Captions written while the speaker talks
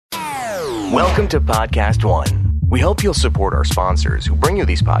Welcome to Podcast One. We hope you'll support our sponsors who bring you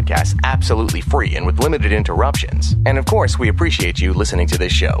these podcasts absolutely free and with limited interruptions. And of course, we appreciate you listening to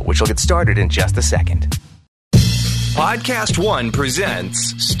this show, which will get started in just a second. Podcast One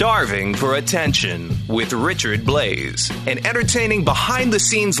presents Starving for Attention with Richard Blaze, an entertaining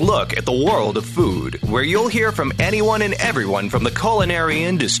behind-the-scenes look at the world of food, where you'll hear from anyone and everyone from the culinary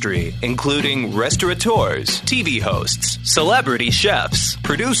industry, including restaurateurs, TV hosts, celebrity chefs,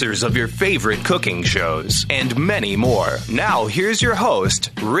 producers of your favorite cooking shows, and many more. Now, here's your host,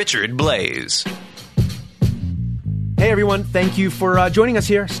 Richard Blaze. Hey everyone, thank you for joining us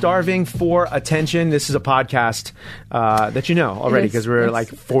here, Starving for Attention. This is a podcast that you know already because we're like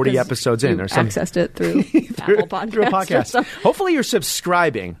 40 episodes in or something. Accessed it through Apple Podcasts. Through a podcast. Hopefully you're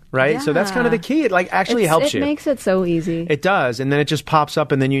subscribing, right? Yeah. So that's kind of the key. It actually helps you. It makes it so easy. It does. And then it just pops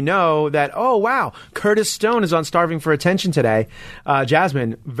up and then you know that, oh wow, Curtis Stone is on Starving for Attention today.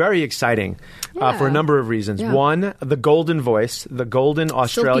 Jasmine, very exciting for a number of reasons. Yeah. One, the golden voice, the golden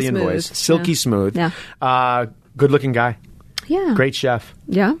Australian voice, silky smooth. Yeah. Good-looking guy. Yeah. Great chef.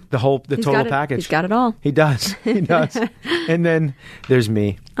 Yeah. The total package. He's got it all. He does. He does. And then there's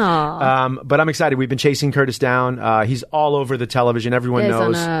me. Aww. But I'm excited. We've been chasing Curtis down. He's all over the television. Everyone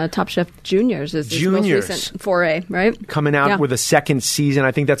knows. He's on Top Chef Juniors. Is his most recent foray, right? Coming out with a second season.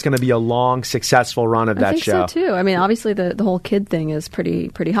 I think that's going to be a long, successful run of that show. I think so, too. I mean, obviously, the whole kid thing is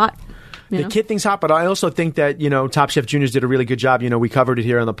pretty hot. The kid thing's hot, but I also think that, Top Chef Juniors did a really good job. We covered it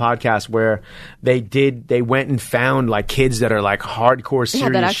here on the podcast where they went and found like kids that are like hardcore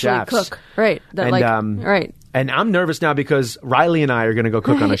serious that actually chefs. Cook. Right. Right. And I'm nervous now because Riley and I are going to go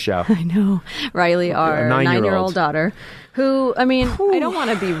cook on a show. I know. Riley, our 9-year-old daughter, who, I mean, I don't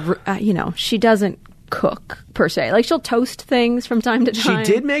want to be, she doesn't cook per se. Like she'll toast things from time to time.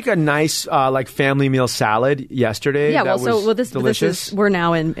 She did make a nice family meal salad yesterday. Yeah, this delicious. We're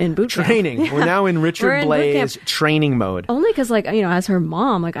now in boot camp. Training. Yeah. We're now in Richard Blaze training mode. Only because as her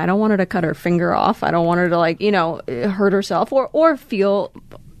mom, I don't want her to cut her finger off. I don't want her to hurt herself or feel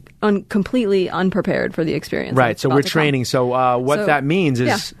completely unprepared for the experience. Right. So we're training. So what that means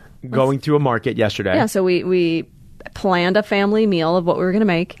is going through a market yesterday. Yeah. So we planned a family meal of what we were going to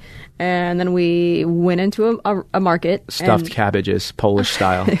make. And then we went into a market. Stuffed cabbages, Polish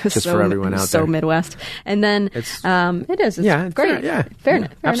style, just for everyone out there. So Midwest. And then it is. It's great. Fair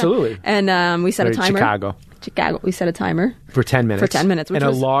absolutely. Enough. And we set a timer. Chicago. We set a timer. For 10 minutes. Which in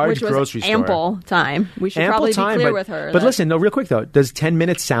a large grocery store. Ample time. We should probably be clear with her. But listen, real quick though, does 10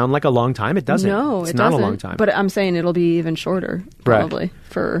 minutes sound like a long time? It doesn't. No, it's it not doesn't. a long time. But I'm saying it'll be even shorter, probably,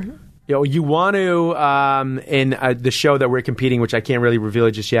 for... You want to, in the show that we're competing, which I can't really reveal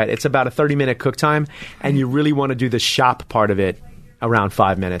it just yet, it's about a 30-minute cook time, and you really want to do the shop part of it around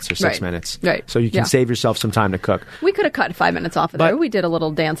 5 minutes or 6 minutes. Right. So you can save yourself some time to cook. We could have cut 5 minutes off of there. We did a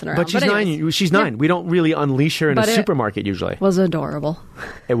little dancing around. But she's 9. She's 9. We don't really unleash her in a supermarket usually. Was adorable.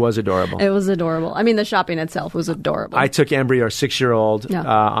 It was adorable. It was adorable. I mean, the shopping itself was adorable. I took Embry, our 6-year-old,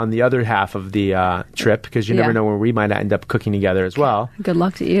 on the other half of the trip because you never know where we might end up cooking together as well. Good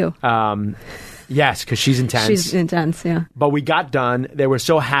luck to you. Yes, because she's intense. She's intense, yeah. But we got done. They were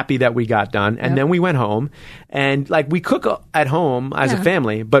so happy that we got done. And then we went home. And we cook at home as a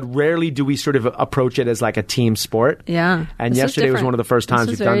family, but rarely do we sort of approach it as like a team sport. Yeah. And yesterday was one of the first times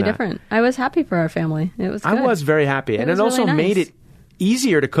we've done that. This was very different. I was happy for our family. It was good. I was very happy. And it also made it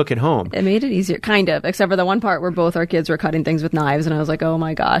easier to cook at home. It made it easier, kind of, except for the one part where both our kids were cutting things with knives, and I was like, oh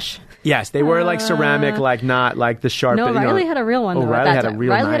my gosh. Yes, they were like ceramic, not like the sharp. No, Riley had a real one. Riley had a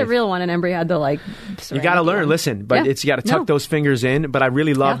real knife. Riley had a real one, and Embry had the You got to learn, listen, but you got to tuck those fingers in. But I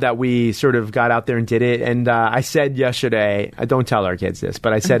really love that we sort of got out there and did it. And I said yesterday, I don't tell our kids this,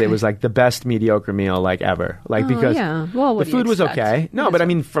 but I said it was like the best mediocre meal ever. Because the food was okay. No, but I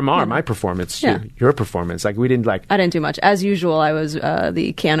mean from my performance, your performance, we didn't I didn't do much. As usual, I was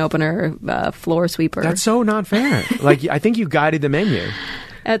the can opener, floor sweeper. That's so not fair. I think you guided the menu.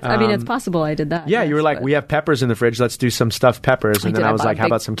 I mean, it's possible I did that. Yeah, you were like, we have peppers in the fridge. Let's do some stuffed peppers. And then I was like, how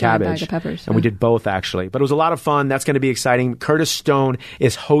about some cabbage? Bag of peppers, and we did both, actually. But it was a lot of fun. That's going to be exciting. Curtis Stone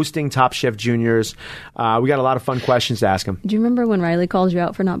is hosting Top Chef Juniors. We got a lot of fun questions to ask him. Do you remember when Riley called you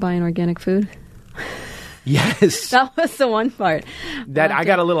out for not buying organic food? Yes. That was the one part. I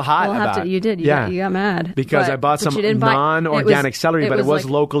got a little hot about. You did. You got mad. Because I bought some non-organic celery, but it was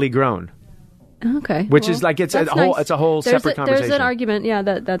locally grown. Okay. Which is it's a whole separate conversation. There's an argument,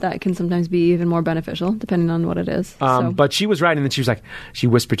 that can sometimes be even more beneficial depending on what it is. But she was right, and then she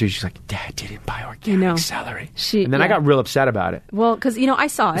whispered to you, she's like, Dad didn't buy organic celery. And then I got real upset about it. Well, because, I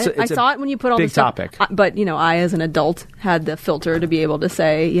saw it. I saw it when you put all this stuff. Big topic. But, I, as an adult, had the filter to be able to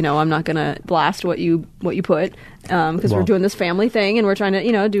say, I'm not going to blast what you put. because we're doing this family thing and we're trying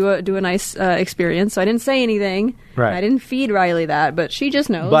to, do a nice experience. So I didn't say anything. Right. I didn't feed Riley that, but she just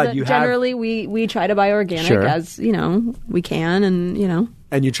knows that generally we try to buy organic as, we can, and.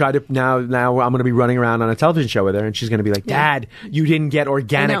 And you try to now I'm going to be running around on a television show with her, and she's going to be like, Dad, you didn't get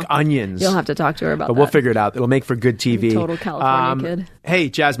organic onions. You'll have to talk to her about that. But we'll figure it out. It'll make for good TV. Total California kid. Hey,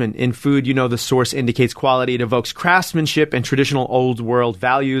 Jasmine, in food, the source indicates quality. It evokes craftsmanship and traditional old world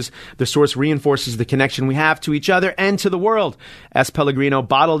values. The source reinforces the connection we have to each other and to the world. S. Pellegrino,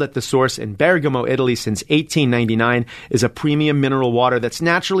 bottled at the source in Bergamo, Italy since 1899, is a premium mineral water that's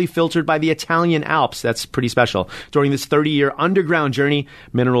naturally filtered by the Italian Alps. That's pretty special. During this 30-year underground journey,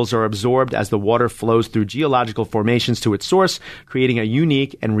 minerals are absorbed as the water flows through geological formations to its source, creating a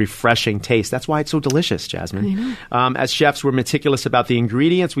unique and refreshing taste. That's why it's so delicious, Jasmine. As chefs, we're meticulous about the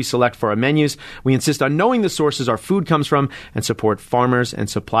ingredients we select for our menus. We insist on knowing the sources our food comes from and support farmers and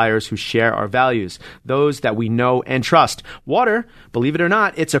suppliers who share our values, those that we know and trust. Water, believe it or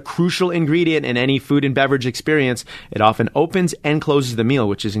not, it's a crucial ingredient in any food and beverage experience. It often opens and closes the meal,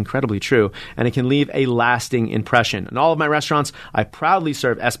 which is incredibly true, and it can leave a lasting impression. In all of my restaurants, I proudly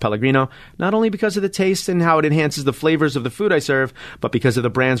serve S. Pellegrino, not only because of the taste and how it enhances the flavors of the food I serve, but because of the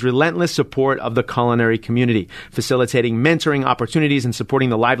brand's relentless support of the culinary community, facilitating mentoring opportunities and supporting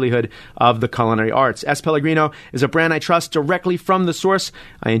the livelihood of the culinary arts. S. Pellegrino is a brand I trust directly from the source.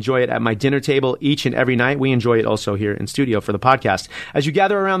 I enjoy it at my dinner table each and every night. We enjoy it also here in studio for the podcast. As you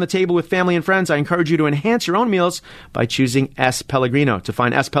gather around the table with family and friends, I encourage you to enhance your own meals by choosing S. Pellegrino. To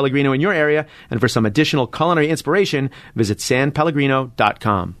find S. Pellegrino in your area and for some additional culinary inspiration, visit sanpellegrino.com.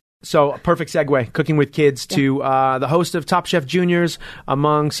 So, a perfect segue, cooking with kids, to the host of Top Chef Juniors,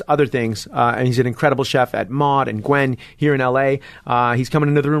 amongst other things. And he's an incredible chef at Maud and Gwen here in L.A. He's coming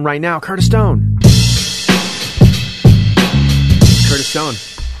into the room right now. Curtis Stone. Curtis Stone.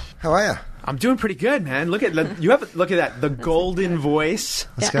 How are you? I'm doing pretty good, man. Look at that. The golden voice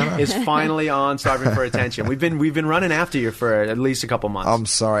is finally on, starving for attention. We've been running after you for at least a couple months. I'm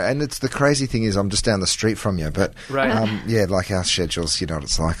sorry, and it's the crazy thing is I'm just down the street from you, but like our schedules, you know what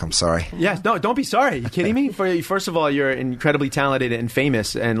it's like. I'm sorry. Yeah, no, don't be sorry. Are you kidding me? First of all, you're incredibly talented and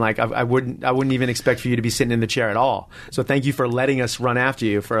famous, and like I wouldn't even expect for you to be sitting in the chair at all. So thank you for letting us run after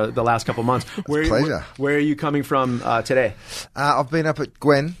you for the last couple months. It's a pleasure. Where are you coming from today? I've been up at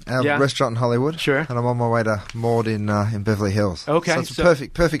Gwen, our restaurant in Hollywood. Sure. And I'm on my way to Maud in Beverly Hills. Okay. So it's a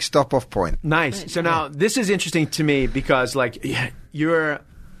perfect stop-off point. Nice. So now this is interesting to me because you're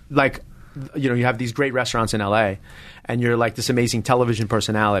you have these great restaurants in LA and you're like this amazing television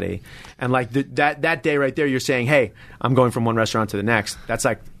personality. And like that day right there, you're saying, hey, I'm going from one restaurant to the next. That's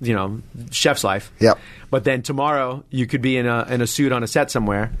like, chef's life. Yep. But then tomorrow you could be in a suit on a set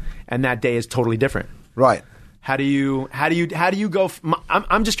somewhere and that day is totally different. Right. How do you go?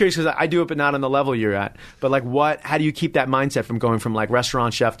 I'm just curious because I do it, but not on the level you're at. But how do you keep that mindset from going from like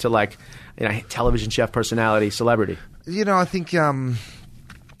restaurant chef to like television chef personality, celebrity? I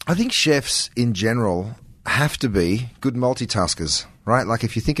think chefs in general have to be good multitaskers, right? Like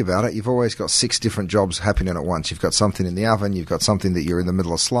if you think about it, you've always got 6 different jobs happening at once. You've got something in the oven, you've got something that you're in the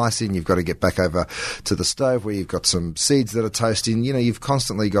middle of slicing, you've got to get back over to the stove where you've got some seeds that are toasting. You've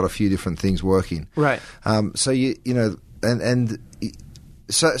constantly got a few different things working. Right. So you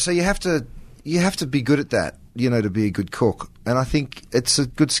have to be good at that, to be a good cook. And I think it's a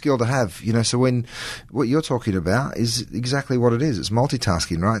good skill to have, so when what you're talking about is exactly what it is. It's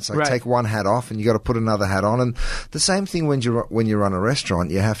multitasking, right? It's like take one hat off and you got to put another hat on. And the same thing when you run a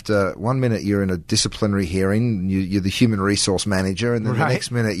restaurant, you have to, one minute you're in a disciplinary hearing, you're the human resource manager, and then the next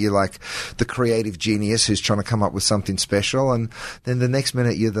minute you're like the creative genius who's trying to come up with something special. And then the next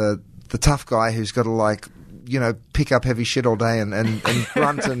minute you're the tough guy who's got to pick up heavy shit all day and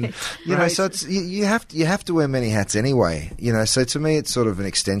grunt and so it's you have to wear many hats anyway. So to me it's sort of an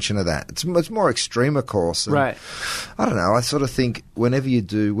extension of that. It's more extreme, of course. And I don't know. I sort of think whenever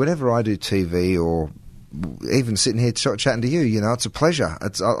I do TV or even sitting here chatting to you, it's a pleasure.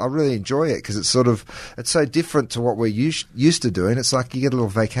 I really enjoy it because it's so different to what we're used to doing. It's like you get a little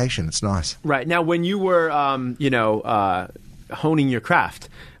vacation. It's nice. Right. Now, when you were honing your craft,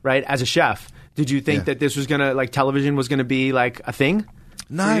 right, as a chef, did you think that this was gonna television was gonna be like a thing?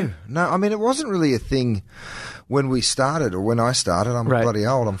 No. I mean, it wasn't really a thing when we started or when I started. I'm bloody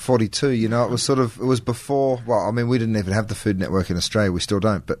old. I'm 42. It was before. Well, I mean, we didn't even have the Food Network in Australia. We still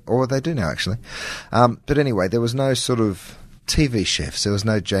don't, or they do now actually. But anyway, there was no sort of TV chefs. There was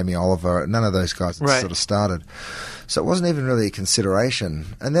no Jamie Oliver. None of those guys that sort of started. So it wasn't even really a consideration.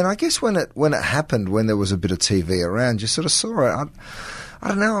 And then I guess when it happened, when there was a bit of TV around, you sort of saw it. I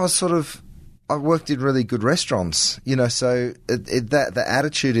don't know. I worked in really good restaurants, so the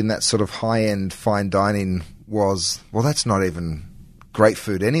attitude in that sort of high-end fine dining was, well, that's not even great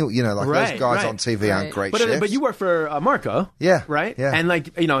food anyway. You know, like those guys on TV aren't great chefs. But you work for Marco. Yeah. Right? Yeah. And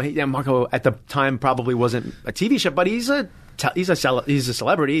like, you know, Marco at the time probably wasn't a TV chef, but he's a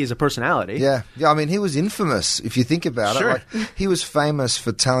celebrity. He's a personality. Yeah. I mean, he was infamous if you think about it. Like, he was famous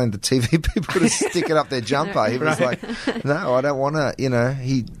for telling the TV people to stick it up their jumper. He was like, "No, I don't want to." You know,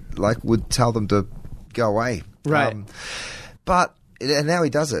 he like would tell them to go away. Right. And now he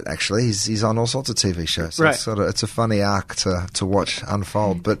does it. Actually, he's on all sorts of TV shows. So it's a funny arc to watch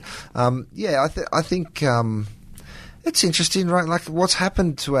unfold. But I think it's interesting, right? Like what's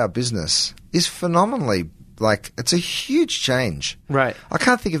happened to our business is phenomenally. Like, it's a huge change. Right. I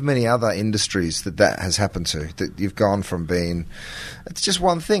can't think of many other industries that has happened to, that you've gone from being... It's just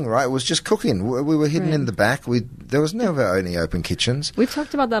one thing, right? It was just cooking. We were hidden in the back. There was never any open kitchens. We've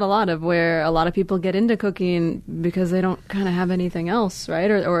talked about that a lot, of where a lot of people get into cooking because they don't kind of have anything else,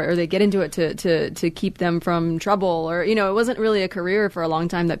 right? Or they get into it to keep them from trouble. Or, you know, it wasn't really a career for a long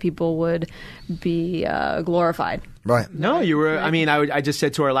time that people would be glorified. Right. No, you were. Right. I mean, I just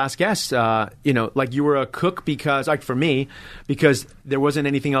said to our last guest, you know, like you were a cook because, like for me, because there wasn't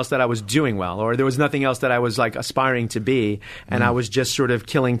anything else that I was doing well, or there was nothing else that I was like aspiring to be, and I was just sort of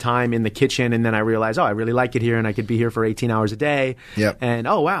killing time in the kitchen. And then I realized, I really like it here, and I could be here for 18 hours a day. Yep. And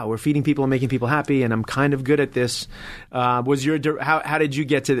wow, we're feeding people and making people happy, and I'm kind of good at this. How did you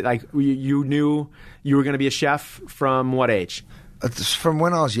get to like you knew you were going to be a chef from what age? It's from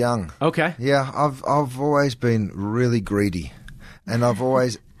when I was young. Okay. Yeah, I've always been really greedy, and I've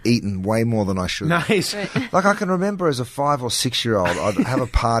always eaten way more than I should. Nice. Like I can remember as a 5 or 6 year old, I'd have a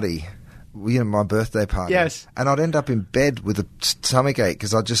party, you know, my birthday party. Yes. And I'd end up in bed with a stomach ache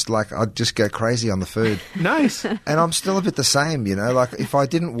because I'd just go crazy on the food. Nice. And I'm still a bit the same, you know. Like if I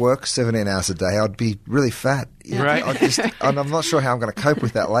didn't work 17 hours a day, I'd be really fat. Yeah. Right. And I'm not sure how I'm going to cope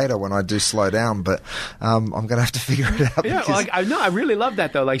with that later when I do slow down, but I'm going to have to figure it out. Yeah, well, I really love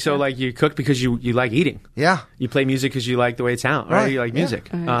that though. Like, so like you cook because you like eating. Yeah. You play music because you like the way it sounds, right? You like music.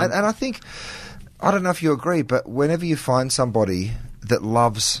 And I think, I don't know if you agree, but whenever you find somebody that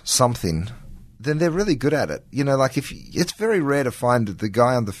loves something, then they're really good at it. You know, like it's very rare to find that the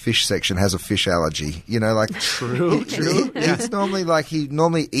guy on the fish section has a fish allergy. You know, like true. It's normally like he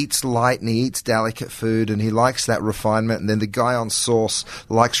normally eats light and he eats delicate food and he likes that refinement. And then the guy on sauce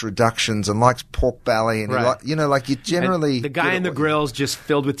likes reductions and likes pork belly and you know, like you generally and the guy in the grill's just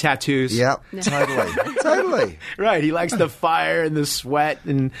filled with tattoos. Yeah, totally. Right, he likes the fire and the sweat,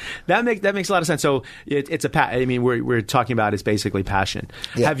 and that makes a lot of sense. So it's I mean, we're talking about is basically passion.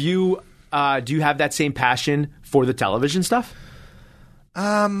 Yeah. Have you? Do you have that same passion for the television stuff?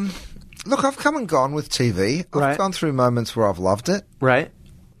 Look, I've come and gone with TV. I've gone through moments where I've loved it. Right.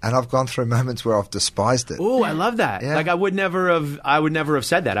 And I've gone through moments where I've despised it. Oh, I love that. Yeah. Like I would never have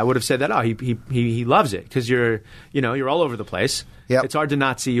said that. I would have said that, he loves it because you're all over the place. Yep. It's hard to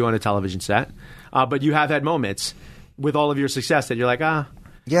not see you on a television set. But you have had moments with all of your success that you're like,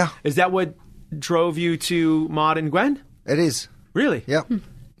 Yeah. Is that what drove you to Maude and Gwen? It is. Really? Yep.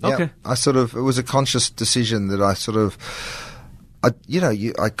 Okay. It was a conscious decision that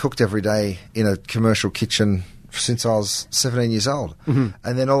I cooked every day in a commercial kitchen since I was 17 years old. Mm-hmm.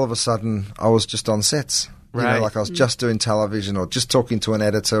 And then all of a sudden I was just on sets. You know, like I was just doing television or just talking to an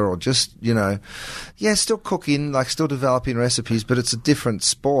editor or just, still cooking, like still developing recipes, but it's a different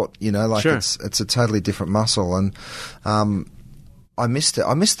sport, like it's a totally different muscle. And I missed it.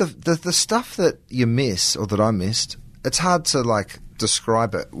 I missed the stuff that you miss or that I missed. It's hard to like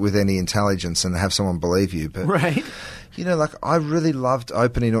describe it with any intelligence and have someone believe you, but I really loved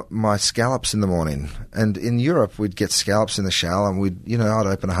opening up my scallops in the morning. And in Europe, we'd get scallops in the shower, and I'd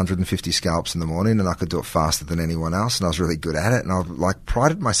open 150 scallops in the morning, and I could do it faster than anyone else, and I was really good at it, and I like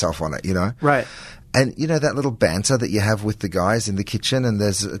prided myself on it, Right. And that little banter that you have with the guys in the kitchen, and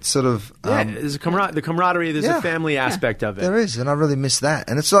there's the camaraderie. There's a family aspect of it. There is, and I really miss that.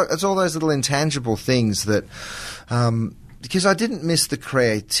 And it's all those little intangible things that. Because I didn't miss the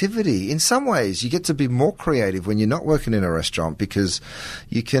creativity. In some ways, you get to be more creative when you're not working in a restaurant because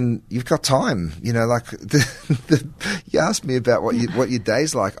you've got time. You asked me about what your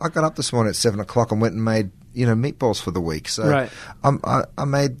day's like. I got up this morning at 7:00 and went and made meatballs for the week. So I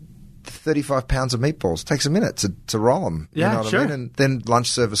made 35 pounds of meatballs. It takes a minute to roll them. Yeah, I mean? And then lunch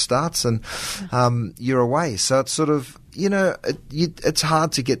service starts and you're away. So it's sort of it's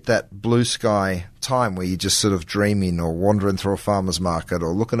hard to get that blue sky time where you're just sort of dreaming or wandering through a farmer's market or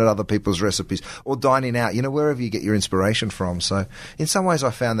looking at other people's recipes or dining out, wherever you get your inspiration from. So in some ways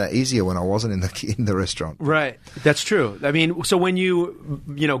I found that easier when I wasn't in the restaurant. Right. That's true. I mean, so when you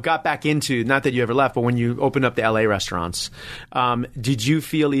got back into, not that you ever left, but when you opened up the LA restaurants, did you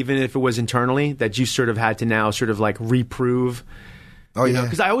feel, even if it was internally, that you sort of had to now sort of like reprove? Oh, yeah.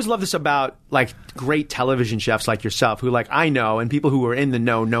 Because I always love this about like great television chefs like yourself, who like I know, and people who are in the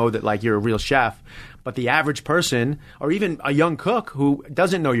know that like you're a real chef. But the average person, or even a young cook who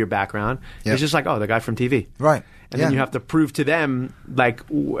doesn't know your background, is just like, oh, the guy from TV. Right. And then you have to prove to them, like,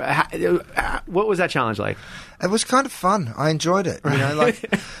 what was that challenge like? It was kind of fun. I enjoyed it.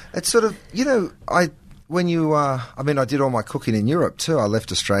 It's sort of, I did all my cooking in Europe too. I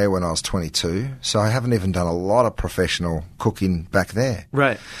left Australia when I was 22, so I haven't even done a lot of professional cooking back there.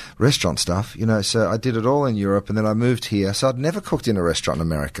 Right. Restaurant stuff, so I did it all in Europe, and then I moved here. So I'd never cooked in a restaurant in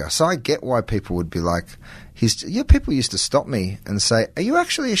America. So I get why people would be like, people used to stop me and say, "Are you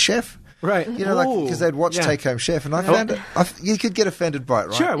actually a chef?" Right. Because they'd watch Take Home Chef, and I found you could get offended by it,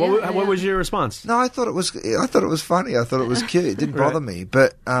 right? Sure. What was your response? No, I thought it was funny. I thought it was cute. It didn't bother me,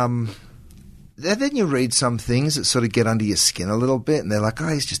 but. Then you read some things that sort of get under your skin a little bit, and they're like, "Oh,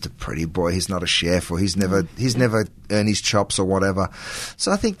 he's just a pretty boy. He's not a chef, or he's never earned his chops, or whatever."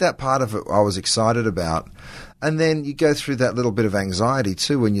 So I think that part of it I was excited about, and then you go through that little bit of anxiety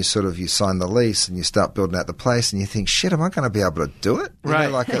too when you sign the lease and you start building out the place, and you think, "Shit, am I going to be able to do it? Right.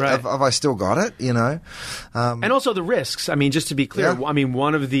 Have I still got it? And also the risks. I mean, just to be clear, I mean,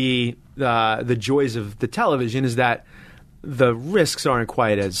 one of the joys of the television is that the risks aren't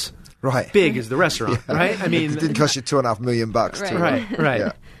quite as big as the restaurant, right? I mean, it didn't cost you $2.5 million too. Right.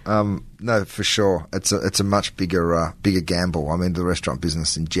 Yeah. No, for sure. It's a much bigger gamble. I mean, the restaurant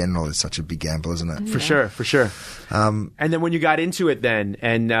business in general is such a big gamble, isn't it? For sure. And then when you got into it, then,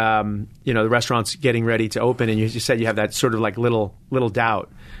 and the restaurant's getting ready to open, and you said you have that sort of like little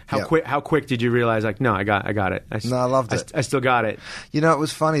doubt. How quick did you realize, like, no, I got it? I loved it. I still got it. It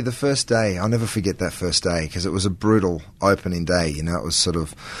was funny. The first day, I'll never forget that first day, because it was a brutal opening day. It was sort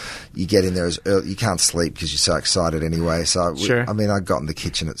of, you get in there as early, you can't sleep because you're so excited anyway. So I got in the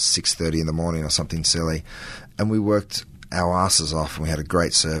kitchen at 6:30 in the morning or something silly, and we worked our asses off, and we had a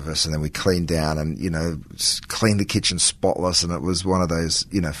great service, and then we cleaned down and cleaned the kitchen spotless, and it was one of those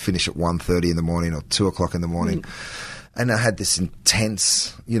finish at 1:30 in the morning or 2 o'clock in the morning. And I had this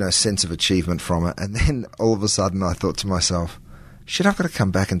intense, sense of achievement from it. And then all of a sudden I thought to myself, shit, I've got to come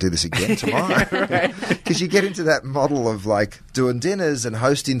back and do this again tomorrow. Because you get into that model of like doing dinners and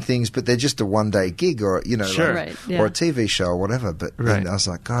hosting things, but they're just a one-day gig or, or a TV show or whatever. But then I was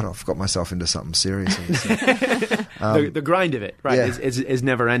like, God, I've got myself into something serious. The grind of it, is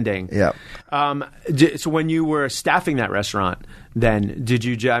never ending. Yeah. So when you were staffing that restaurant, then did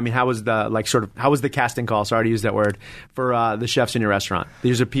you? I mean, how was the casting call? Sorry to use that word for the chefs in your restaurant.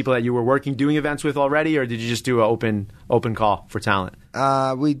 These are people that you were doing events with already, or did you just do an open call for talent?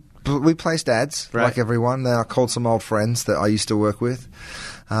 We placed ads like everyone. Then I called some old friends that I used to work with,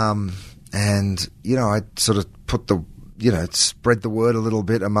 and I sort of put spread the word a little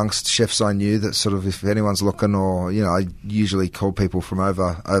bit amongst chefs I knew, that sort of if anyone's looking, or I usually call people from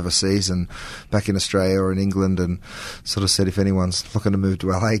overseas and back in Australia or in England, and sort of said if anyone's looking to move to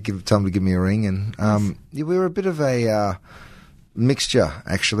LA, tell them to give me a ring. And we were a bit of a mixture,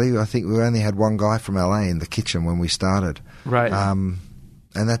 actually. I think we only had one guy from LA in the kitchen when we started, right? And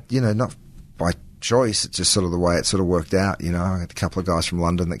that not by choice, it's just sort of the way it sort of worked out. I had a couple of guys from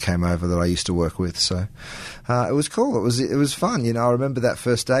London that came over that I used to work with, so it was cool. It was fun. I remember that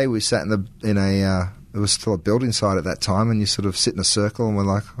first day we sat it was still a building site at that time, and you sort of sit in a circle, and we're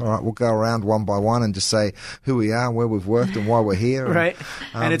like, all right, we'll go around one by one and just say who we are, where we've worked, and why we're here. Right.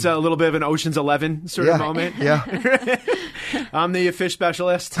 And it's a little bit of an Ocean's 11 sort of moment. Yeah. I'm the fish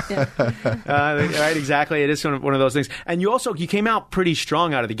specialist. Right, exactly. It is sort of one of those things. And you came out pretty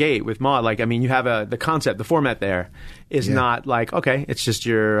strong out of the gate with Maud. Like, I mean, you have the concept, the format there is not like, okay, it's just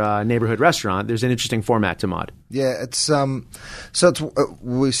your neighborhood restaurant. There's an interesting format to Maud. Yeah, it's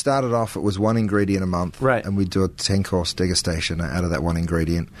we started off, it was one ingredient a month, right? And we do a 10-course degustation out of that one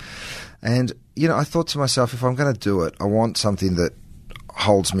ingredient. And I thought to myself, if I'm going to do it, I want something that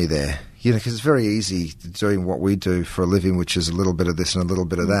holds me there. Because it's very easy doing what we do for a living, which is a little bit of this and a little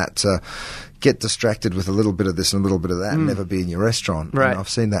bit of that, to get distracted with a little bit of this and a little bit of that and never be in your restaurant. Right. And I've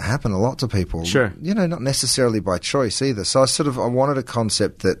seen that happen a lot to people. Sure. Not necessarily by choice either. So I wanted a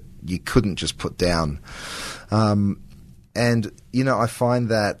concept that you couldn't just put down. And I find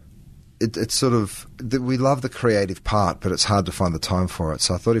that it's sort of we love the creative part, but it's hard to find the time for it.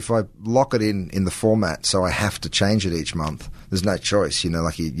 So I thought if I lock it in the format, so I have to change it each month. There's no choice,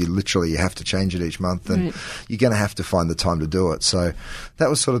 like you literally have to change it each month, and you're going to have to find the time to do it. So that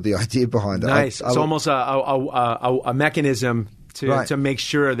was sort of the idea behind it. Nice. It's almost a mechanism to make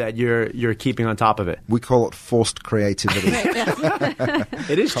sure that you're keeping on top of it. We call it forced creativity.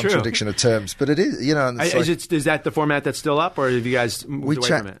 It is contradiction of terms, but it is. Is that the format that's still up, or have you guys moved away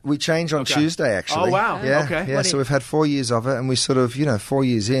from it? We change on Tuesday, actually. Oh wow! Yeah, okay. Yeah. So we've had 4 years of it, and we sort of, 4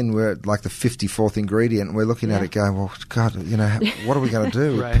 years in, we're at like the 54th ingredient, and we're looking at it going, well, God, what are we going to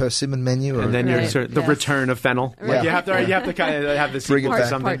do? Right. Persimmon menu, and then you're the return of fennel. Right. Like you have to kind of have the sequel to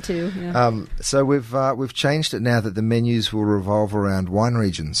something. Part 2. Yeah. So we've changed it now that the menus will revolve around wine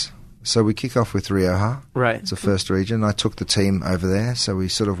regions. So we kick off with Rioja. Right. It's the first region. I took the team over there, so we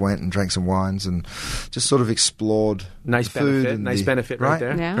sort of went and drank some wines and just sort of explored nice food. Benefit right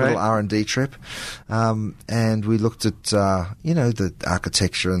there. Yeah. Little R&D trip. And we looked at, the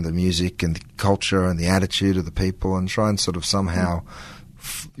architecture and the music and the culture and the attitude of the people and try and sort of somehow...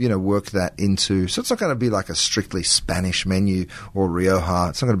 work that into... So it's not going to be like a strictly Spanish menu or Rioja.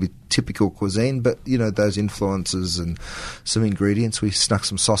 It's not going to be typical cuisine, but, those influences and some ingredients. We snuck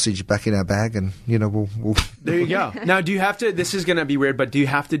some sausage back in our bag and, we'll... There you go. Now, do you have to... This is going to be weird, but do you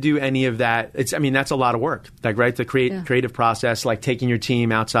have to do any of that? That's a lot of work, like, right? The creative process, like taking your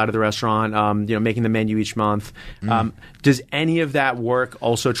team outside of the restaurant, making the menu each month. Does any of that work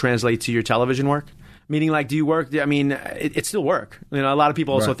also translate to your television work? Meaning, like, do you work? It's still work. A lot of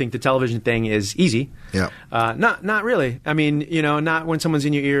people also think the television thing is easy. Yeah. Not really. Not when someone's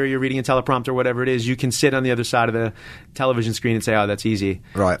in your ear, you're reading a teleprompter or whatever it is. You can sit on the other side of the television screen and say, "Oh, that's easy.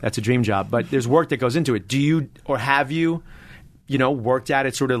 Right. That's a dream job." But there's work that goes into it. Do you, or have you, worked at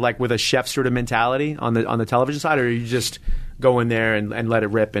it sort of like with a chef sort of mentality on the television side, or you just go in there and let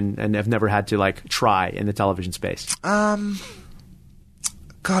it rip and have never had to like try in the television space?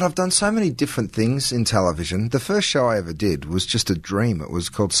 God, I've done so many different things in television. The first show I ever did was just a dream. It was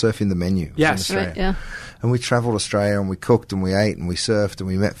called Surfing the Menu. Yes. Right, yeah. And we travelled Australia and we cooked and we ate and we surfed and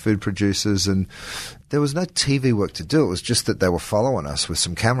we met food producers and there was no TV work to do. It was just that they were following us with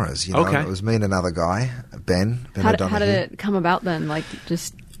some cameras. Okay. It was me and another guy, Ben O'Donoghue. How did it come about then? Like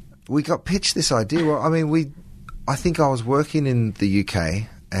just... We got pitched this idea. Well, I think I was working in the UK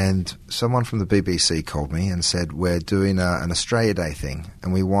and someone from the BBC called me and said, we're doing an Australia Day thing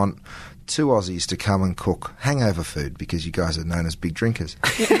and we want 2 Aussies to come and cook hangover food because you guys are known as big drinkers.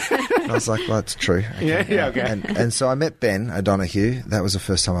 And I was like, well, that's true. Okay. Yeah, okay. And so I met Ben O'Donoghue. That was the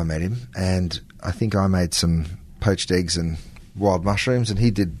first time I met him. And I think I made some poached eggs and wild mushrooms and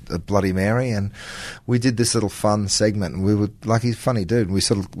he did a Bloody Mary and we did this little fun segment and we were like, he's a funny dude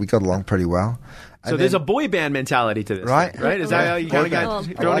and we got along pretty well. So there's a boy band mentality to this, right? Right? Is that how you kind of got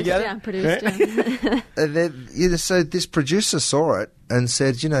thrown together? Yeah, produced. Yeah. And then, so this producer saw it and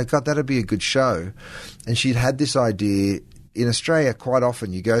said, God, that'd be a good show. And she'd had this idea. In Australia, quite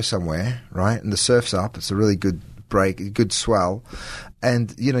often you go somewhere, right, and the surf's up. It's a really good break, a good swell.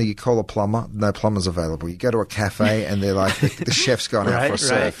 And, you call a plumber, no plumber's available. You go to a cafe and they're like, the chef's gone out for a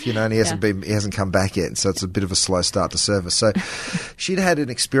surf, and he hasn't come back yet. So it's a bit of a slow start to service. So she'd had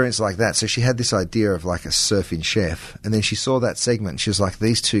an experience like that. So she had this idea of like a surfing chef. And then she saw that segment and she was like,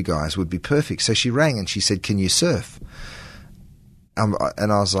 these 2 guys would be perfect. So she rang and she said, can you surf? And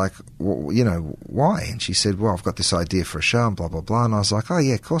I was like, well, why? And she said, well, I've got this idea for a show and blah, blah, blah. And I was like, oh,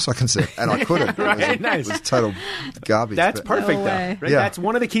 yeah, of course I can surf. And I couldn't. Nice. It was total garbage. That's perfect, though. Right? Yeah. That's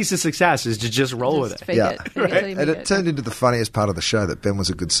one of the keys to success is to just roll with it. Fake it. Right. And it turned into the funniest part of the show that Ben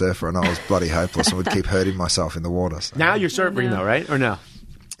was a good surfer and I was bloody hopeless and would keep hurting myself in the water. So. Now you're surfing, though, right? Or no?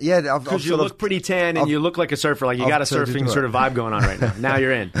 Yeah, because you look pretty tan and you look like a surfer. Like you got a surfing sort of vibe going on right now. Now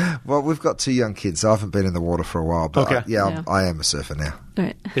you're in. Well, we've got 2 young kids. So I haven't been in the water for a while, but okay. I am a surfer now.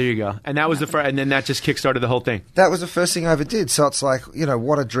 Right. There you go. And that was the first, and then that just kickstarted the whole thing. That was the first thing I ever did. So it's like,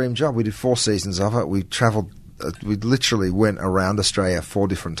 what a dream job. We did 4 seasons of it. We travelled. We literally went around Australia 4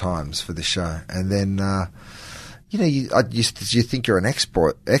 different times for this show, and then. You think you're an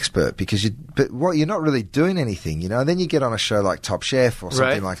expert because you're not really doing anything, And then you get on a show like Top Chef or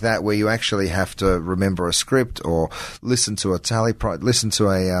something like that where you actually have to remember a script or listen to listen to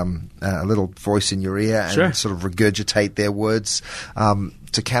a little voice in your ear and sort of regurgitate their words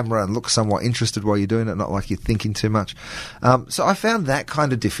to camera and look somewhat interested while you're doing it, not like you're thinking too much. So I found that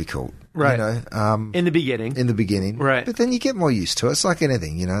kind of difficult. Right. In the beginning. Right. But then you get more used to it. It's like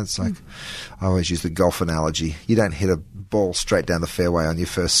anything, It's like, I always use the golf analogy. You don't hit a ball straight down the fairway on your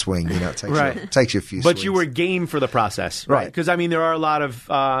first swing. It takes you a few swings. But you were game for the process. Right. Because, there are a lot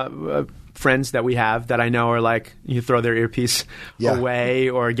of friends that we have that I know are like, you throw their earpiece away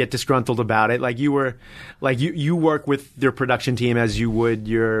or get disgruntled about it. Like you were, like you work with your production team as you would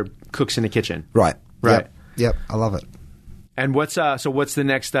your cooks in the kitchen. Right. Right. Yep. I love it. And what's the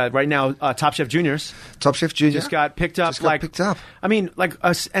next right now? Top Chef Juniors. Top Chef Junior just got picked up. I mean, like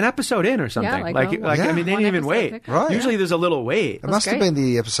an episode in or something. Yeah, I mean, they didn't even wait. Right. Usually, there's a little wait. It must have been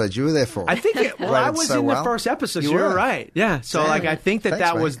the episode you were there for. I think. I was in the first episode. So you're right. Yeah. So I think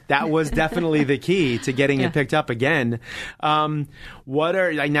that was definitely the key to getting it picked up again. What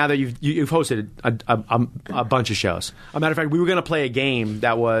are now that you've hosted a bunch of shows? As a matter of fact, we were going to play a game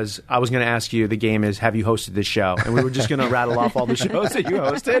I was going to ask you. The game is, have you hosted this show? And we were just going to rattle off all the shows that you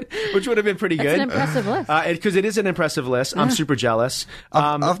hosted, which would have been pretty good. It's an impressive list. Because it is an impressive list. I'm super jealous.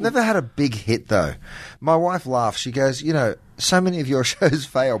 I've never had a big hit, though. My wife laughs. She goes, so many of your shows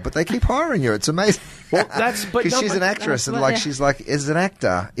fail, but they keep hiring you. It's amazing. Well, because she's an actress, and she's like, as an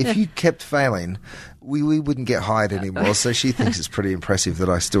actor, if you kept failing, we wouldn't get hired anymore. So she thinks it's pretty impressive that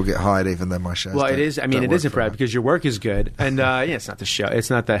I still get hired, even though my shows. Well, it is. I mean, it is impressive because your work is good, and it's not the show. It's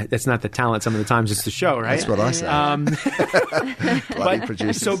not the talent. Some of the times, it's the show, right? That's what I say. Bloody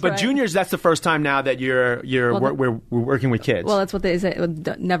producers. But Juniors, that's the first time now that we're working with kids. Well, that's what they say.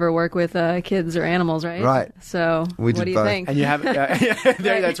 Never work with kids or animals, right? Right. So what do you think? And you have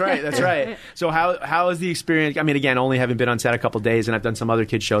that's right. That's right. So how is the experience? I mean, again, only having been on set a couple of days, and I've done some other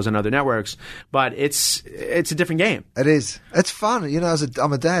kids shows on other networks, but it's a different game. It is. It's fun.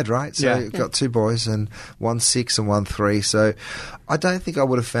 I'm a dad, right? So I've got two boys, and one's 6 and one's 3. So I don't think I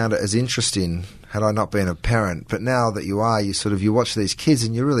would have found it as interesting had I not been a parent. But now that you are, you watch these kids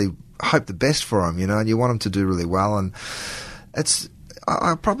and you really hope the best for them, and you want them to do really well. And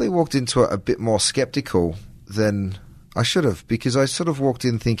I probably walked into it a bit more skeptical than I should have, because I sort of walked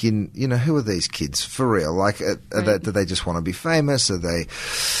in thinking, who are these kids for real? Like, do they just want to be famous? Have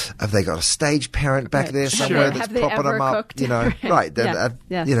they got a stage parent back there somewhere that's propping them up? Right?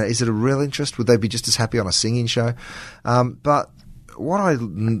 Is it a real interest? Would they be just as happy on a singing show? But what I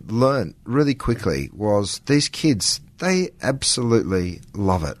learned really quickly was these kids, they absolutely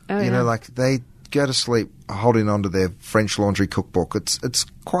love it. Like they go to sleep holding onto their French laundry cookbook. It's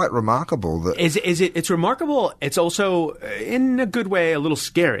quite remarkable. That it's remarkable. It's also, in a good way, a little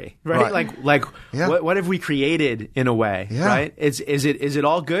scary, right? Like what have we created in a way, right? Is it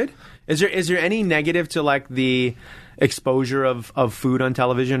all good? Is there any negative to like the exposure of food on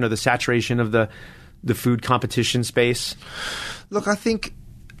television or the saturation of the food competition space? Look, I think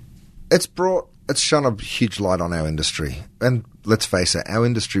it's shone a huge light on our industry. And let's face it, our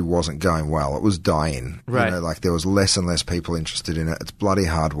industry wasn't going well. It was dying. Right. There was less and less people interested in it. It's bloody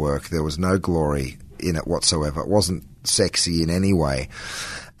hard work. There was no glory in it whatsoever. It wasn't sexy in any way.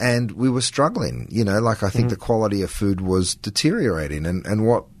 And we were struggling, I think the quality of food was deteriorating. And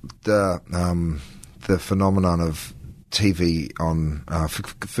what the phenomenon of TV on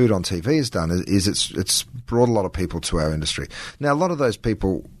food on TV has done is it's brought a lot of people to our industry. Now, a lot of those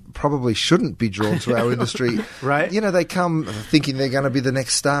people probably shouldn't be drawn to our industry. Right. They come thinking they're going to be the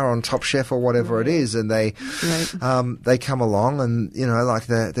next star on Top Chef or whatever it is, and they come along and,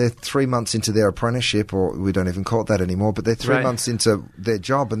 they're 3 months into their apprenticeship, or we don't even call it that anymore, but they're 3 months into their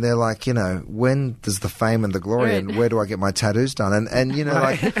job, and they're like, when does the fame and the glory and where do I get my tattoos done? And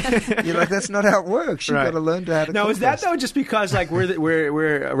that's not how it works. You've got to learn how to Now, is that though just because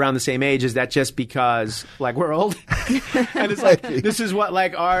we're around the same age? Is that just because we're old? And it's this is what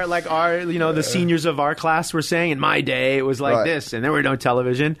our the seniors of our class were saying. In my day, it was like this, and there were no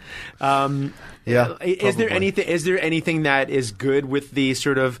television. Is there anything that is good with the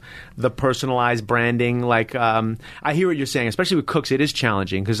sort of the personalized branding? I hear what you're saying, especially with cooks. It is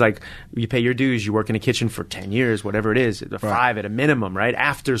challenging because you pay your dues, you work in a kitchen for 10 years, whatever it is, 5 at a minimum, right?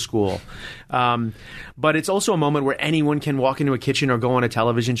 After school. But it's also a moment where anyone can walk into a kitchen or go on a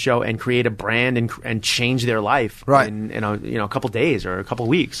television show and create a brand and change their life in a couple days or a couple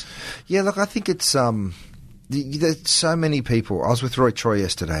weeks. Yeah, look, I think it's there's so many people. I was with Roy Choi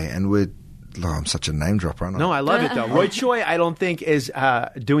yesterday, and I'm such a name dropper, aren't I? No, I love it, though. Roy Choi, I don't think, is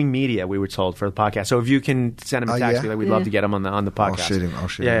doing media, we were told, for the podcast. So if you can send him a text, we'd love to get him on the podcast. I'll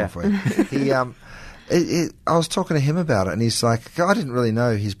shoot him off for you. I was talking to him about it, and he's like, I didn't really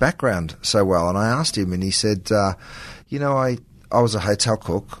know his background so well. And I asked him, and he said, I was a hotel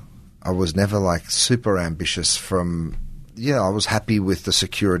cook. I was never super ambitious I was happy with the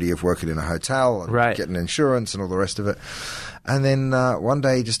security of working in a hotel and getting insurance and all the rest of it. And then one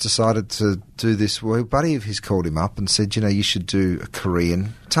day he just decided to do this. Well, a buddy of his called him up and said, you should do a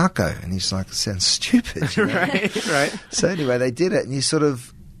Korean taco. And he's like, it sounds stupid. Right. So anyway, they did it, and you sort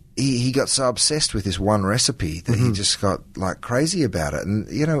of he got so obsessed with this one recipe that he just got like crazy about it. And,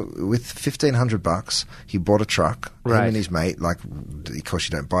 you know, with $1,500, he bought a truck. Him and his mate, like, of course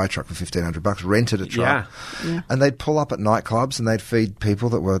you don't buy a truck for $1,500, rented a truck. Yeah. And they'd pull up at nightclubs and they'd feed people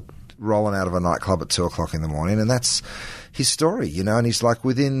that were rolling out of a nightclub at 2:00 in the morning. And that's his story, you know. And he's like,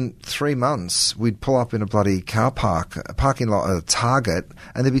 within 3 months, we'd pull up in a bloody car park, a parking lot at a Target,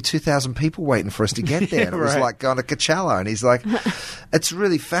 and there'd be 2,000 people waiting for us to get there. And it was like going to Coachella. And he's like, it's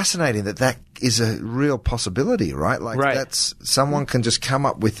really fascinating that is a real possibility, right? Like that's someone can just come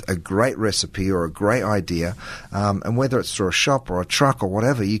up with a great recipe or a great idea, and whether it's through a shop or a truck or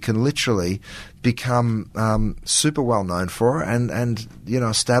whatever, you can literally become super well known for it and you know,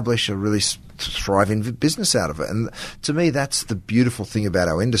 establish a really thriving business out of it. And to me, that's the beautiful thing about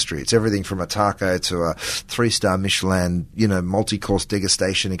our industry. It's everything from a taco to a 3-star Michelin, you know, multi-course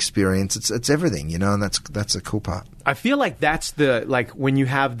degustation experience. It's everything, you know, and that's a cool part. I feel like that's when you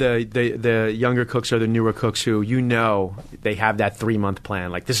have the younger cooks or the newer cooks who, you know, they have that 3-month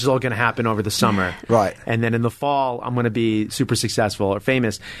plan. Like, this is all going to happen over the summer. Right. And then in the fall, I'm going to be super successful or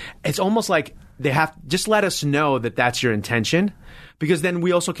famous. It's almost like they have just let us know that that's your intention, because then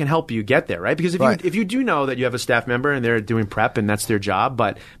we also can help you get there, right? Because if you do know that you have a staff member and they're doing prep and that's their job,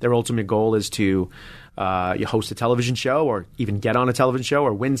 but their ultimate goal is to you host a television show or even get on a television show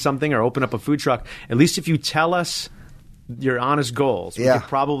or win something or open up a food truck, at least if you tell us your honest goals, we can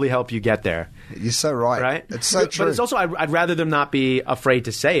probably help you get there. You're so right. Right? It's so true. But it's also, I'd rather them not be afraid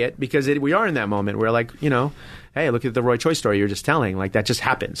to say it, because we are in that moment where, like, you know, hey, look at the Roy Choi story you're just telling. Like, that just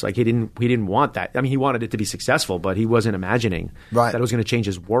happens. Like, he didn't want that. I mean, he wanted it to be successful, but he wasn't imagining that it was going to change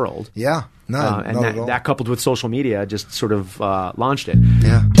his world. Yeah. No, and not at all. That coupled with social media just sort of launched it.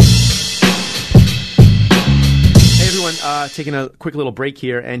 Yeah. Hey everyone, taking a quick little break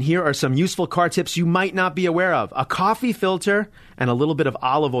here, and here are some useful car tips you might not be aware of. A coffee filter and a little bit of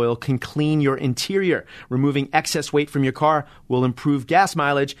olive oil can clean your interior. Removing excess weight from your car will improve gas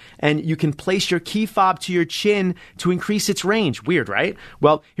mileage, and you can place your key fob to your chin to increase its range. Weird, right?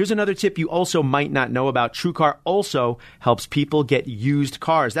 Well, here's another tip you also might not know about. TrueCar also helps people get used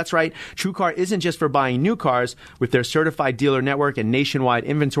cars. That's right. TrueCar isn't just for buying new cars. With their certified dealer network and nationwide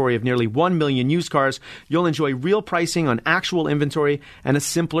inventory of nearly 1 million used cars, you'll enjoy real pricing on actual inventory and a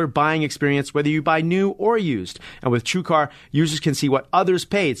simpler buying experience whether you buy new or used. And with TrueCar, users can see what others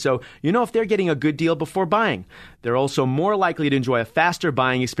paid, so you know if they're getting a good deal before buying. They're also more likely to enjoy a faster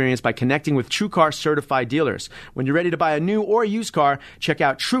buying experience by connecting with TrueCar certified dealers. When you're ready to buy a new or used car, check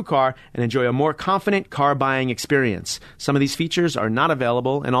out TrueCar and enjoy a more confident car buying experience. Some of these features are not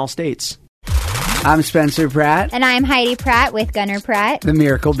available in all states. I'm Spencer Pratt. And I'm Heidi Pratt with Gunner Pratt. The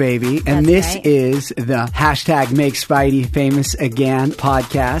Miracle Baby. And this is the hashtag Make Spidey Famous Again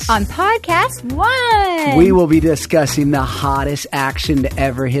podcast. On Podcast 1. We will be discussing the hottest action to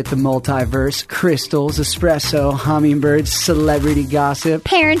ever hit the multiverse. Crystals, espresso, hummingbirds, celebrity gossip.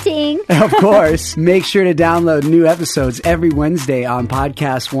 Parenting. Of course. Make sure to download new episodes every Wednesday on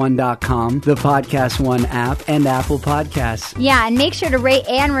podcast1.com, the Podcast One app, and Apple Podcasts. Yeah, and make sure to rate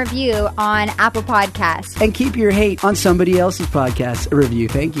and review on Apple Podcasts. And keep your hate on somebody else's podcast review.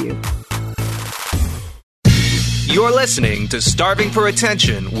 Thank you. You're listening to Starving for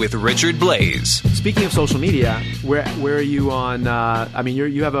Attention with Richard Blaze. Speaking of social media, where are you on? I mean,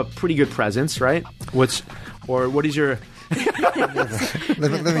 you have a pretty good presence, right? What is your? let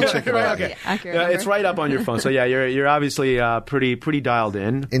me check it out. Okay. It's right up on your phone. So yeah, you're obviously pretty dialed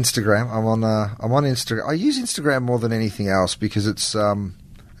in. Instagram. I'm on Instagram. I use Instagram more than anything else because it's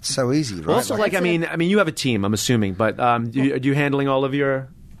so easy, right? Also, I mean, you have a team, I'm assuming, but are you handling all of your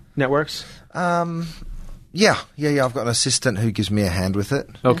networks? Yeah. I've got an assistant who gives me a hand with it.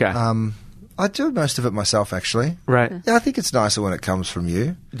 Okay. I do most of it myself, actually. Right. Yeah, I think it's nicer when it comes from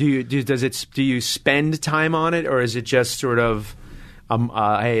you. Do you spend time on it, or is it just sort of,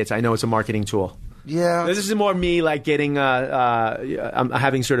 hey, I know it's a marketing tool? Yeah. This is more me like getting I'm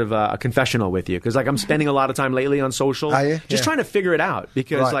having sort of a confessional with you, because like I'm spending a lot of time lately on social, just trying to figure it out,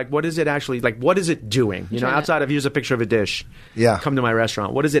 because like what is it actually, like what is it doing? You know, outside of here's a picture of a dish. Yeah. Come to my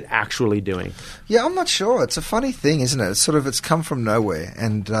restaurant. What is it actually doing? Yeah, I'm not sure. It's a funny thing, isn't it? It's come from nowhere,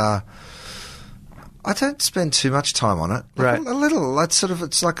 and I don't spend too much time on it. Right. A little.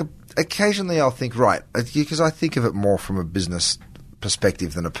 It's like occasionally I'll think, right, because I think of it more from a business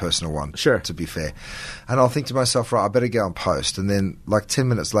perspective than a personal one, sure, to be fair. And I'll think to myself, right, I better go and post. And then like 10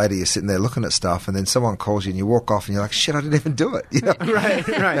 minutes later, you're sitting there looking at stuff, and then someone calls you and you walk off and you're like, shit, I didn't even do it. You know?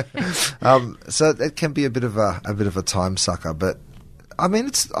 Right. So it can be a bit of a time sucker, but I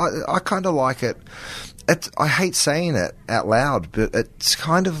mean, I kind of like it. I hate saying it out loud, but it's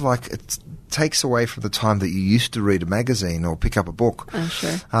kind of like takes away from the time that you used to read a magazine or pick up a book. Oh,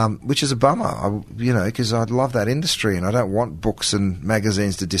 sure. Which is a bummer, because I love that industry and I don't want books and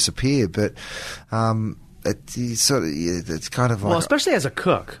magazines to disappear. But it's kind of like... Well, especially as a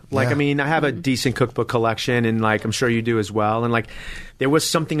cook. Like, I mean, I have a decent cookbook collection, and like, I'm sure you do as well. And like, there was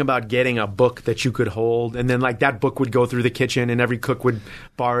something about getting a book that you could hold, and then like that book would go through the kitchen, and every cook would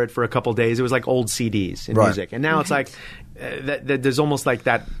borrow it for a couple days. It was like old CDs in music, and now it's like there's almost like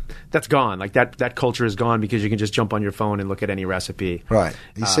that's gone. Like that culture is gone because you can just jump on your phone and look at any recipe. Right.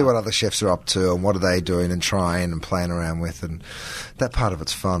 You see what other chefs are up to, and what are they doing, and trying and playing around with, and that part of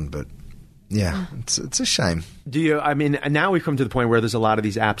it's fun, but. Yeah, it's a shame. Now we've come to the point where there's a lot of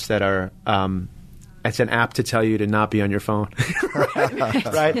these apps that are, it's an app to tell you to not be on your phone,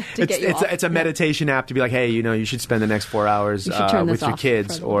 right? It's a meditation app to be like, hey, you should spend the next 4 hours with your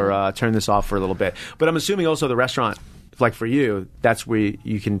kids or turn this off for a little bit. But I'm assuming also the restaurant, like for you, that's where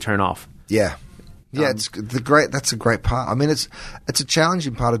you can turn off. Yeah. Yeah, that's a great part. I mean, it's a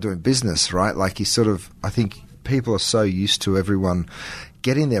challenging part of doing business, right? Like I think people are so used to everyone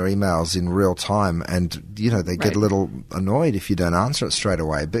getting their emails in real time, and they get a little annoyed if you don't answer it straight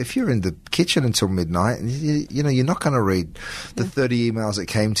away. But if you're in the kitchen until midnight, you're not going to read the 30 emails that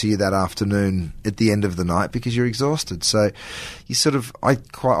came to you that afternoon at the end of the night because you're exhausted. So I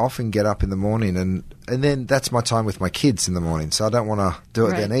quite often get up in the morning, and then that's my time with my kids in the morning. So I don't want to do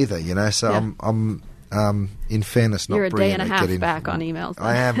it then either, So I'm in fairness, not brilliant. You're a day and a half back on emails.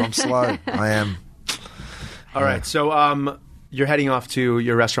 I am. I'm slow. I am. All right. So you're heading off to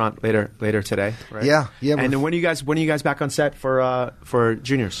your restaurant later today, right? Yeah. And when are you guys back on set for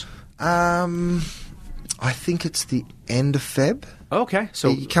Juniors? I think it's the end of Feb. Okay, so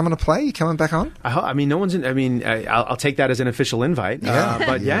are you coming to play? You coming back on? No one's in. I'll take that as an official invite.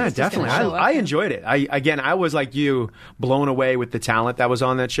 But definitely, I enjoyed it. I was like you, blown away with the talent that was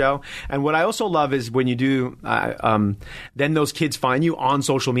on that show. And what I also love is when you do, then those kids find you on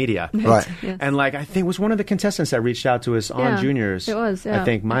social media, right? Yes. And like I think it was one of the contestants that reached out to us on Juniors. It was. Yeah. I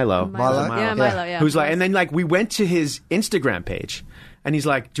think Milo. Milo. Yeah. Who's like, and then like we went to his Instagram page. And he's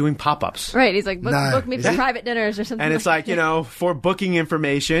like doing pop-ups. Right. He's like, book me for private dinners or something. And it's like, for booking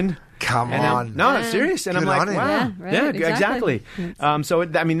information. Come on. No, it's serious. And Good I'm like, on wow. Yeah, right, exactly. So,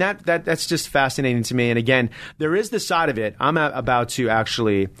 that's just fascinating to me. And again, there is this side of it. I'm about to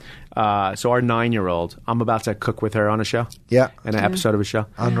actually, so our 9-year-old, I'm about to cook with her on a show. Yeah. An episode of a show.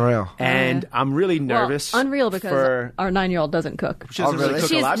 Unreal. And I'm really nervous. Well, unreal because our 9-year-old doesn't cook. She doesn't really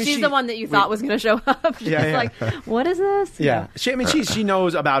cook a lot. She's the one that you thought was going to show up. She's like, what is this? Yeah. She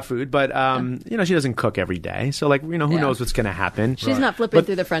knows about food, but, she doesn't cook every day. So, like, who knows what's going to happen. She's not flipping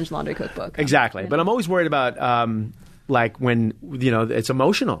through the French Laundry cookbook. Exactly. But I'm always worried about, like, when, it's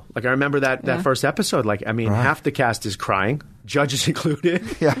emotional. Like, I remember that first episode. Like, half the cast is crying, judges included.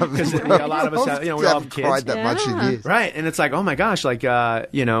 Yeah. Because a lot of us, we all have kids. Cried that much in years. Right. And it's like, oh my gosh, like,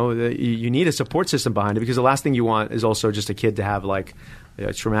 you need a support system behind it, because the last thing you want is also just a kid to have, like,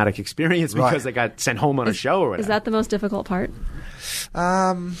 a traumatic experience because they got sent home on a show or whatever. Is that the most difficult part?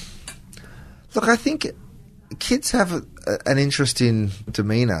 Look, I think kids have an interesting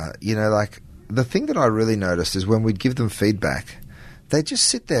demeanour. Like the thing that I really noticed is when we'd give them feedback, they just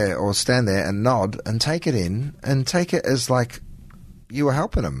sit there or stand there and nod and take it in and take it as like you were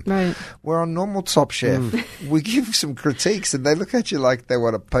helping them. Right. Where on normal Top Chef, we give some critiques and they look at you like they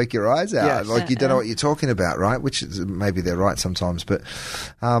want to poke your eyes out. Yes. Like you don't know what you're talking about, right? Which is, maybe they're right sometimes, but...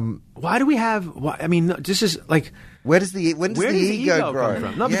 why do we have... this is like... Where does the ego grow? Come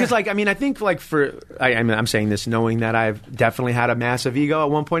from? No, because I think like I'm saying this knowing that I've definitely had a massive ego at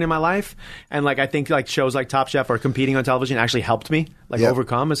one point in my life, and like I think like shows like Top Chef or competing on television actually helped me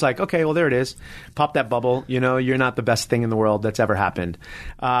overcome. It's like, okay, well there it is, pop that bubble. You're not the best thing in the world that's ever happened.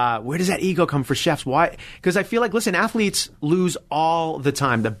 Where does that ego come for chefs? Why? Because I feel like, listen, athletes lose all the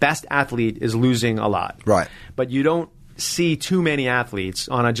time. The best athlete is losing a lot, right? But you don't see too many athletes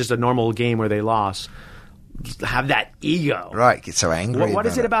on just a normal game where they lost have that ego, right? Get so angry. What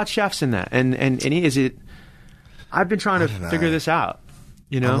is it about chefs in that? And is it? I've been trying to figure this out.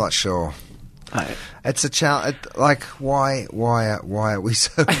 I'm not sure. It's a challenge. Like, why are we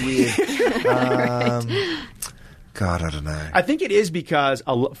so weird? God, I don't know. I think it is because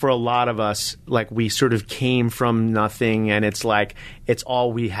for a lot of us, like we sort of came from nothing, and it's like it's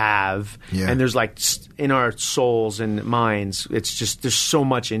all we have. Yeah. And there's like in our souls and minds, it's just there's so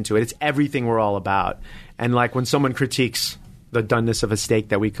much into it. It's everything we're all about. And like when someone critiques the doneness of a steak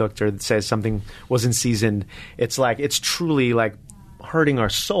that we cooked or says something wasn't seasoned, it's like it's truly like hurting our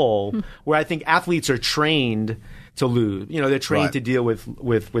soul. Where I think athletes are trained to lose. They're trained to deal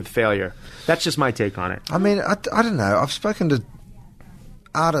with failure. That's just my take on it. I mean, I don't know. I've spoken to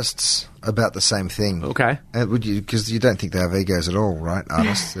artists about the same thing. Okay. Would you? Because you don't think they have egos at all, right?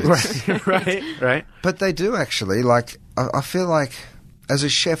 Artists. right. But they do actually. Like, I feel like as a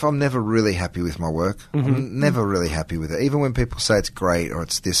chef, I'm never really happy with my work. I'm never really happy with it. Even when people say it's great or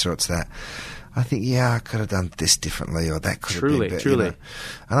it's this or it's that, I think, I could have done this differently or that could have been better. Truly. You know?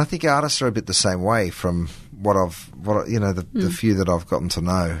 And I think artists are a bit the same way from the few that I've gotten to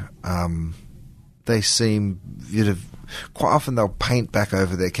know. They seem, quite often they'll paint back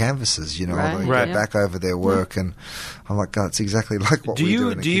over their canvases, or they'll go back over their work, and I'm like, God, it's exactly like what we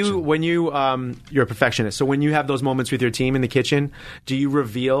do in the kitchen. When you're a perfectionist, so when you have those moments with your team in the kitchen, do you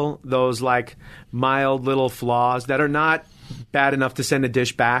reveal those like mild little flaws that are not bad enough to send a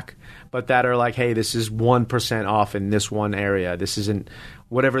dish back, but that are like, hey, this is 1% off in this one area, this isn't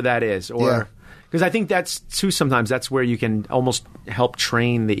whatever that is, or because I think that's too, sometimes that's where you can almost help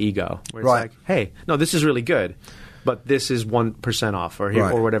train the ego, where it's like, hey, no, this is really good, but this is 1% off,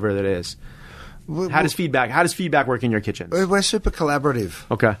 or whatever that is. How does feedback work in your kitchens? We're super collaborative.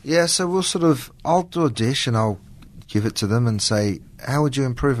 Okay. Yeah, so I'll do a dish and I'll give it to them and say, how would you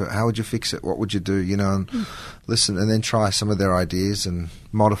improve it? How would you fix it? What would you do? And listen, and then try some of their ideas and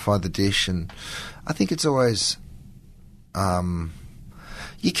modify the dish. And I think it's always,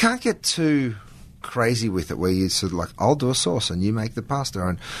 you can't get too crazy with it where you sort of like, I'll do a sauce and you make the pasta,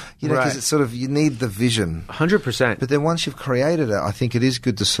 and because it's sort of, you need the vision 100%. But then once you've created it, I think it is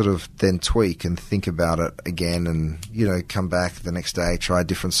good to sort of then tweak and think about it again, and come back the next day, try a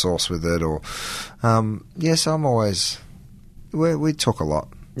different sauce with it, or so I'm always, we talk a lot.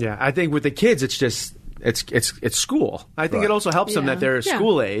 I think with the kids it's just it's school. I think it also helps them that they're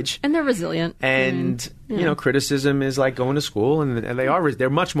school age and they're resilient. And criticism is like going to school, and they're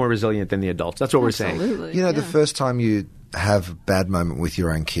much more resilient than the adults. That's what we're saying. The first time you have a bad moment with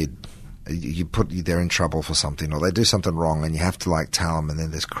your own kid, they're in trouble for something, or they do something wrong, and you have to like tell them, and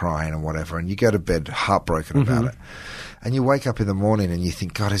then there's crying and whatever, and you go to bed heartbroken about it. And you wake up in the morning and you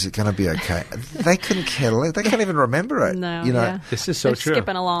think, God, is it going to be okay? They couldn't care less. They can't even remember it. No, This is so they're true.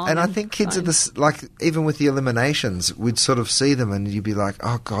 Skipping along. And I think kids are this, like, even with the eliminations, we'd sort of see them and you'd be like,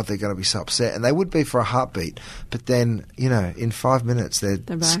 oh, God, they're going to be so upset. And they would be for a heartbeat. But then, in 5 minutes, they're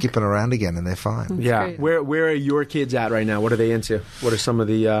skipping around again and they're fine. That's great. Where are your kids at right now? What are they into? What are some of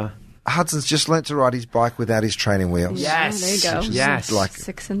the... Hudson's just learnt to ride his bike without his training wheels. Yes, there you go. Yes, like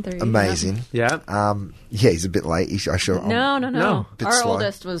 6 and 3. Amazing. Yeah. He's a bit late. No. Our slow.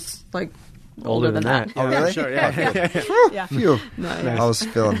 Oldest was like older than that. Oh, really? Sure. Yeah. Phew. No, I was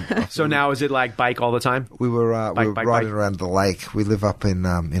feeling. So now is it like bike all the time? We were riding around the lake. We live up in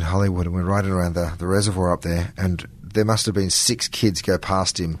Hollywood, and we're riding around the reservoir up there, and there must have been 6 kids go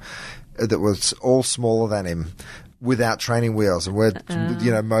past him that was all smaller than him, without training wheels, and we're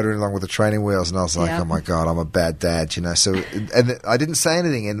motoring along with the training wheels, and I was like, oh my God, I'm a bad dad, So, and I didn't say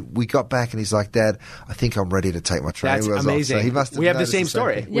anything, and we got back, and he's like, Dad, I think I'm ready to take my training wheels amazing. off. So he must have we have the noticed same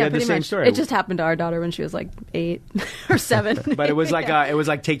story. Yeah, we had the pretty same much. story. It just happened to our daughter when she was like 8 or 7. But it was like it was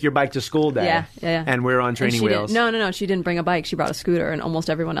like take your bike to school day. Yeah. And we're on training wheels. No. She didn't bring a bike. She brought a scooter, and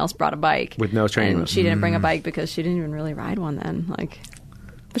almost everyone else brought a bike with no training wheels. She didn't bring a bike because she didn't even really ride one then.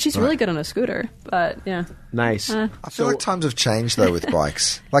 But she's really good on a scooter. But yeah, nice. I feel like times have changed though with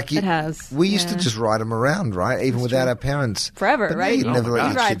bikes. Like it has. We used to just ride them around, right? Even without our parents. Forever, but right? You'd never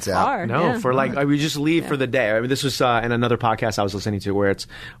let your kids out. No, for we just leave for the day. I mean, this was in another podcast I was listening to where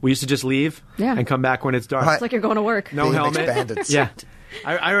we used to just leave and come back when it's dark. It's like you're going to work. No helmet. Bandits. Yeah.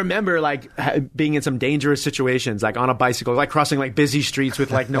 I remember being in some dangerous situations, like on a bicycle, like crossing busy streets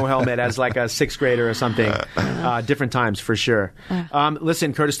with no helmet as a 6th grader or something. Different times for sure.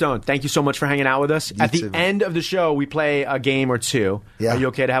 Listen, Curtis Stone, thank you so much for hanging out with us. At the end of the show, we play a game or two. Yeah. Are you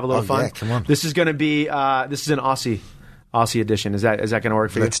okay to have a little fun? Yeah, come on. This is going to be this is an Aussie edition. Is that going to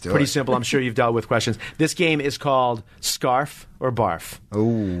work for you? Let's do Pretty it. simple. I'm sure you've dealt with questions. This game is called Scarf or Barf.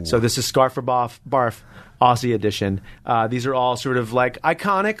 Ooh. So this is Scarf or Barf. Aussie edition. These are all sort of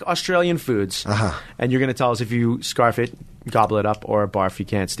iconic Australian foods. And you're going to tell us if you scarf it, gobble it up, or barf, you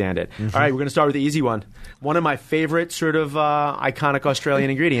can't stand it. All right, we're going to start with the easy one. One of my favorite sort of iconic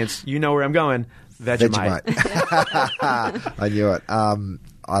Australian ingredients. You know where I'm going. Vegemite. I knew it.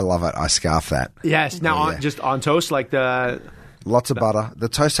 I love it. I scarf that. Yes. Now, just on toast, Lots of butter. The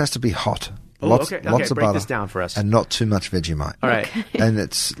toast has to be hot. Lots okay. of Break butter. this down for us. And not too much Vegemite. All right. And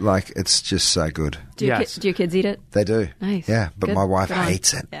it's just so good. Do your kids eat it? They do. Nice. Yeah, but Good. my wife Good on.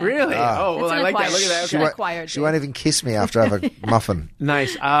 hates it. Yeah. Really? Oh, well, It's I an like that. acquired- Look at that. It's Okay. an acquired She won't even kiss me after I have a muffin.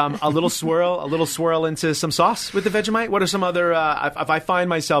 Nice. A little swirl into some sauce with the Vegemite. What are some other? If I find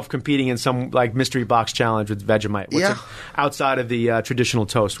myself competing in some like mystery box challenge with Vegemite, outside of the traditional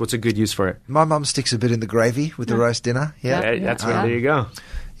toast, what's a good use for it? My mum sticks a bit in the gravy with the roast dinner. Yeah, Hey, that's there you go.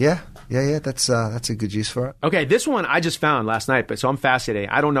 yeah. That's a good use for it. Okay, this one I just found last night, so I'm fascinated.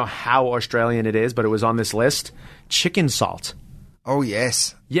 I don't know how Australian it is, but it was on this list. Chicken salt. Oh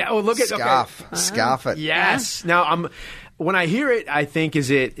yes. Yeah. Oh, look at Scarf it. Yes. Now when I hear it, I think is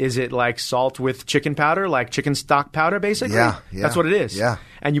it like salt with chicken powder, like chicken stock powder, basically? Yeah. That's what it is. Yeah.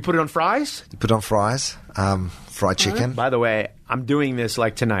 And you put it on fries? You put on fries, fried chicken. By the way, I'm doing this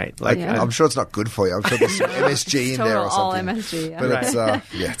like tonight. Like I'm sure it's not good for you. I'm sure there's some MSG in there or all something. MSG, yeah.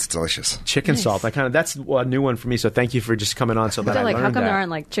 But it's delicious. chicken salt. That's a new one for me. So thank you for just coming on so that I like, learned how come that. there aren't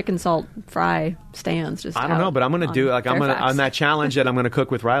like chicken salt fry stands? Just I don't know, but I'm going to do like on that challenge that I'm going to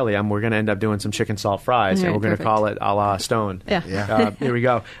cook with Riley. We're going to end up doing some chicken salt fries, and we're going to call it a la Stone. Yeah. Here we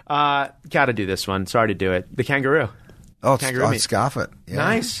go. Got to do this one. Sorry to do it. The kangaroo. Oh, Kangaroo meat. scarf it. Yeah,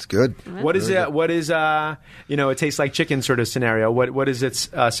 Nice. It's good. What is it? What is it tastes like chicken sort of scenario? What is its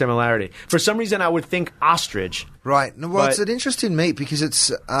similarity? For some reason, I would think ostrich. Right. No, well, it's an interesting meat because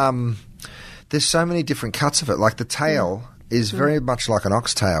it's there's so many different cuts of it. Like the tail is very much like an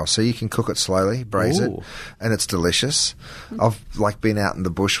oxtail, so you can cook it slowly, braise it, and it's delicious. I've been out in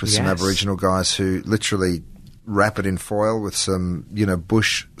the bush with some Aboriginal guys who literally wrap it in foil with some,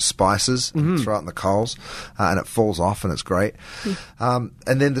 bush spices and throw it in the coals, and it falls off and it's great. And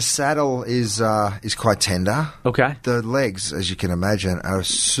then the saddle is quite tender. Okay. The legs, as you can imagine, are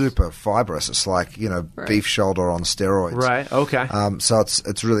super fibrous. It's like, beef shoulder on steroids. Right. Okay. So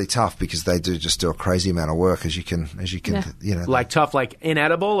it's really tough because they do a crazy amount of work as you can like tough, like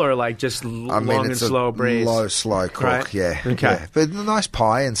inedible or like just long and slow braise. Low, slow cook. Right. Yeah. Okay. Yeah. But a nice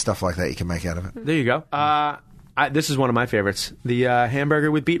pie and stuff like that you can make out of it. There you go. This is one of my favorites. The hamburger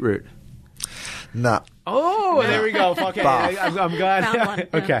with beetroot. Nah. Oh, there we go. Okay, I'm glad. Found one. Yeah,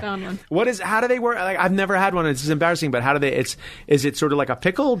 Okay. found one. How do they work? Like, I've never had one. It's embarrassing, but how do they? Is it sort of like a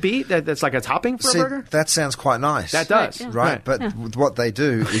pickle beet that's like a topping for a burger? That sounds quite nice. That does, right? But what they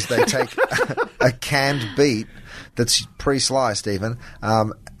do is they take a canned beet that's pre-sliced, even.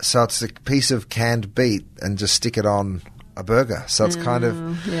 So it's a piece of canned beet and just stick it on a burger. So it's kind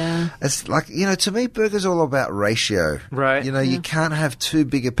of it's like, to me burger's all about ratio. Right. You can't have too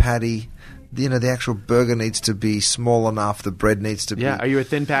big a patty. The actual burger needs to be small enough. The bread needs to be. Yeah. Are you a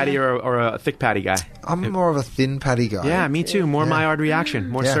thin patty or a thick patty guy? I'm more of a thin patty guy. Yeah, me too. More Maillard reaction,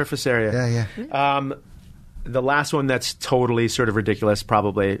 more surface area. Yeah. The last one that's totally sort of ridiculous,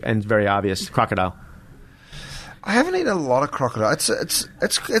 probably, and very obvious: crocodile. I haven't eaten a lot of crocodile.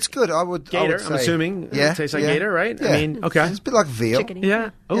 It's good. I would Gator. say, I'm assuming. Yeah, It tastes like gator, right? Yeah. I mean, okay. It's a bit like veal. Chicken.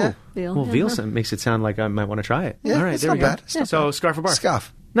 Yeah. Oh. Yeah. Veal. Well, Yeah. veal makes it sound like I might want to try it. Yeah, All right. it's There not we go. bad. It's not So bad. scarf or barf.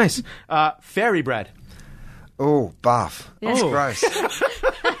 Scarf. Nice. Fairy bread. Oh, barf. It's Oh. gross.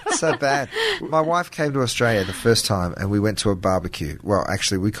 So bad. My wife came to Australia the first time and we went to a barbecue. Well,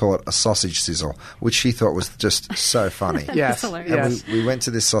 actually, we call it a sausage sizzle, which she thought was just so funny. Yes. hilarious. And we went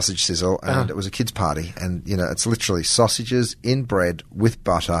to this sausage sizzle and it was a kids' party. And, it's literally sausages in bread with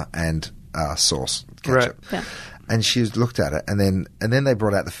butter and sauce, ketchup. Right. Yeah. And she looked at it and then they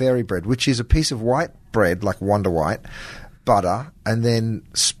brought out the fairy bread, which is a piece of white bread, like Wonder White, butter, and then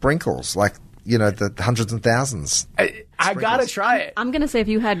sprinkles, like, the hundreds and thousands. I gotta try it. I'm gonna say if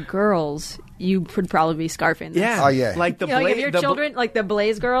you had girls, you would probably be scarfing this. Yeah. Oh, yeah. Like the Like if your children, like the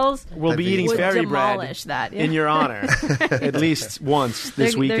Blaze girls, will be eating would fairy bread demolish that in your honor at least once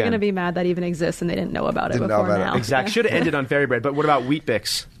this weekend. They're going to be mad that even exists and they didn't know about it Didn't know before about it. now. Exactly. Should have ended on fairy bread. But what about Wheat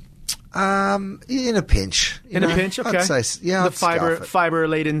Bix? In a pinch. In a pinch, okay. I'd say, the I'd scarf it. fiber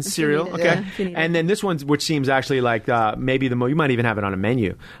laden cereal, need it, okay. yeah, if you need And it. then this one, which seems actually like maybe you might even have it on a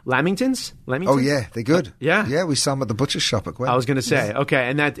menu. Lamingtons. Oh yeah, they're good. Yeah. yeah. We saw them at the butcher's shop at Gwen. I was going to say, okay,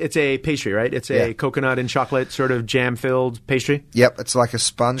 and that it's a pastry, right? It's a coconut and chocolate sort of jam-filled pastry. Yep, it's like a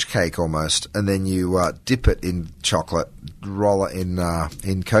sponge cake almost, and then you dip it in chocolate, roll it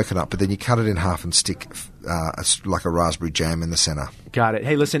in coconut, but then you cut it in half and stick like a raspberry jam in the center. Got it.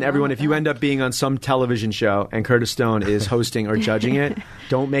 Hey, listen, everyone, if you end up being on some television show and Curtis Stone is hosting or judging it,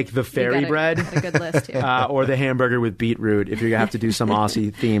 don't make the fairy bread A good list here. or the hamburger with beetroot if you're going to have to do some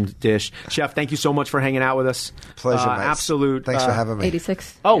Aussie-themed dish. Chef, thank you so much for hanging out with us. Pleasure, mates. Absolute. Thanks for having me.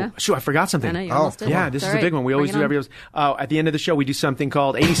 86. Oh, yeah. sure, I forgot something. I know, you almost did. Yeah, this It's is all a big right. one. We always Bring do it every on. at the end of the show, we do something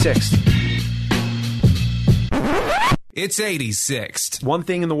called 86. It's 86th. One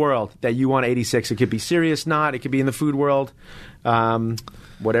thing in the world that you want 86. It could be serious, not. It could be in the food world.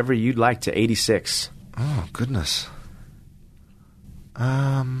 Whatever you'd like to 86. Oh, goodness.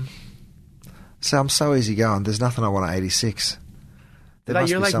 So I'm so easygoing. There's nothing I want at 86.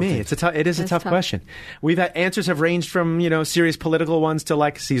 You're like me. It is a tough question. We've had answers have ranged from serious political ones to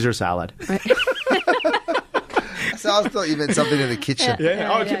like Caesar salad. Right. So I thought you meant something in the kitchen.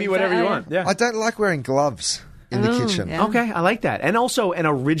 Yeah. It can be whatever you want. Yeah. I don't like wearing gloves in the kitchen. Yeah. Okay, I like that, and also an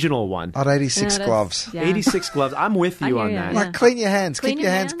original one. I'd 86 gloves. Yeah. 86 gloves. I'm with you on that. Like clean your hands. Keep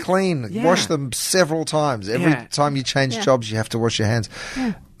your hands clean. Yeah. Wash them several times. Every time you change jobs, you have to wash your hands.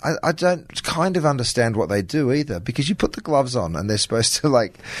 Yeah. I don't kind of understand what they do either, because you put the gloves on and they're supposed to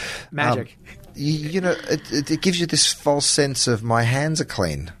like magic. It gives you this false sense of my hands are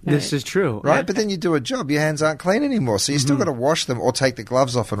clean. This is true. Right? But then you do a job, your hands aren't clean anymore. So you still got to wash them or take the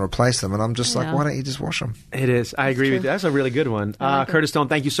gloves off and replace them. And I'm just like, why don't you just wash them? It is. I agree with you. That's a really good one. Curtis Stone,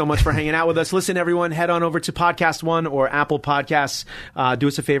 thank you so much for hanging out with us. Listen, everyone, head on over to Podcast One or Apple Podcasts. Do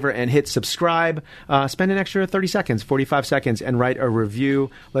us a favor and hit subscribe. Spend an extra 30 seconds, 45 seconds, and write a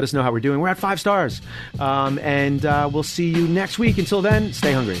review. Let us know how we're doing. We're at 5 stars. And we'll see you next week. Until then,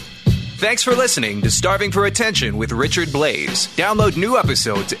 stay hungry. Thanks for listening to Starving for Attention with Richard Blais. Download new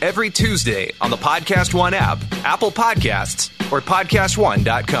episodes every Tuesday on the Podcast One app, Apple Podcasts, or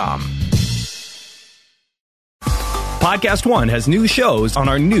PodcastOne.com. Podcast One has new shows on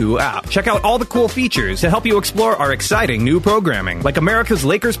our new app. Check out all the cool features to help you explore our exciting new programming, like America's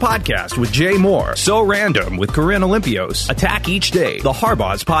Lakers podcast with Jay Moore, So Random with Corinne Olympios, Attack Each Day, The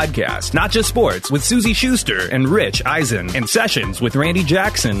Harbaugh's podcast, Not Just Sports with Susie Schuster and Rich Eisen, and Sessions with Randy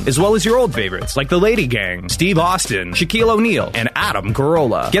Jackson, as well as your old favorites like The Lady Gang, Steve Austin, Shaquille O'Neal, and Adam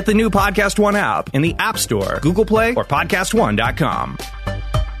Carolla. Get the new Podcast One app in the App Store, Google Play, or PodcastOne.com.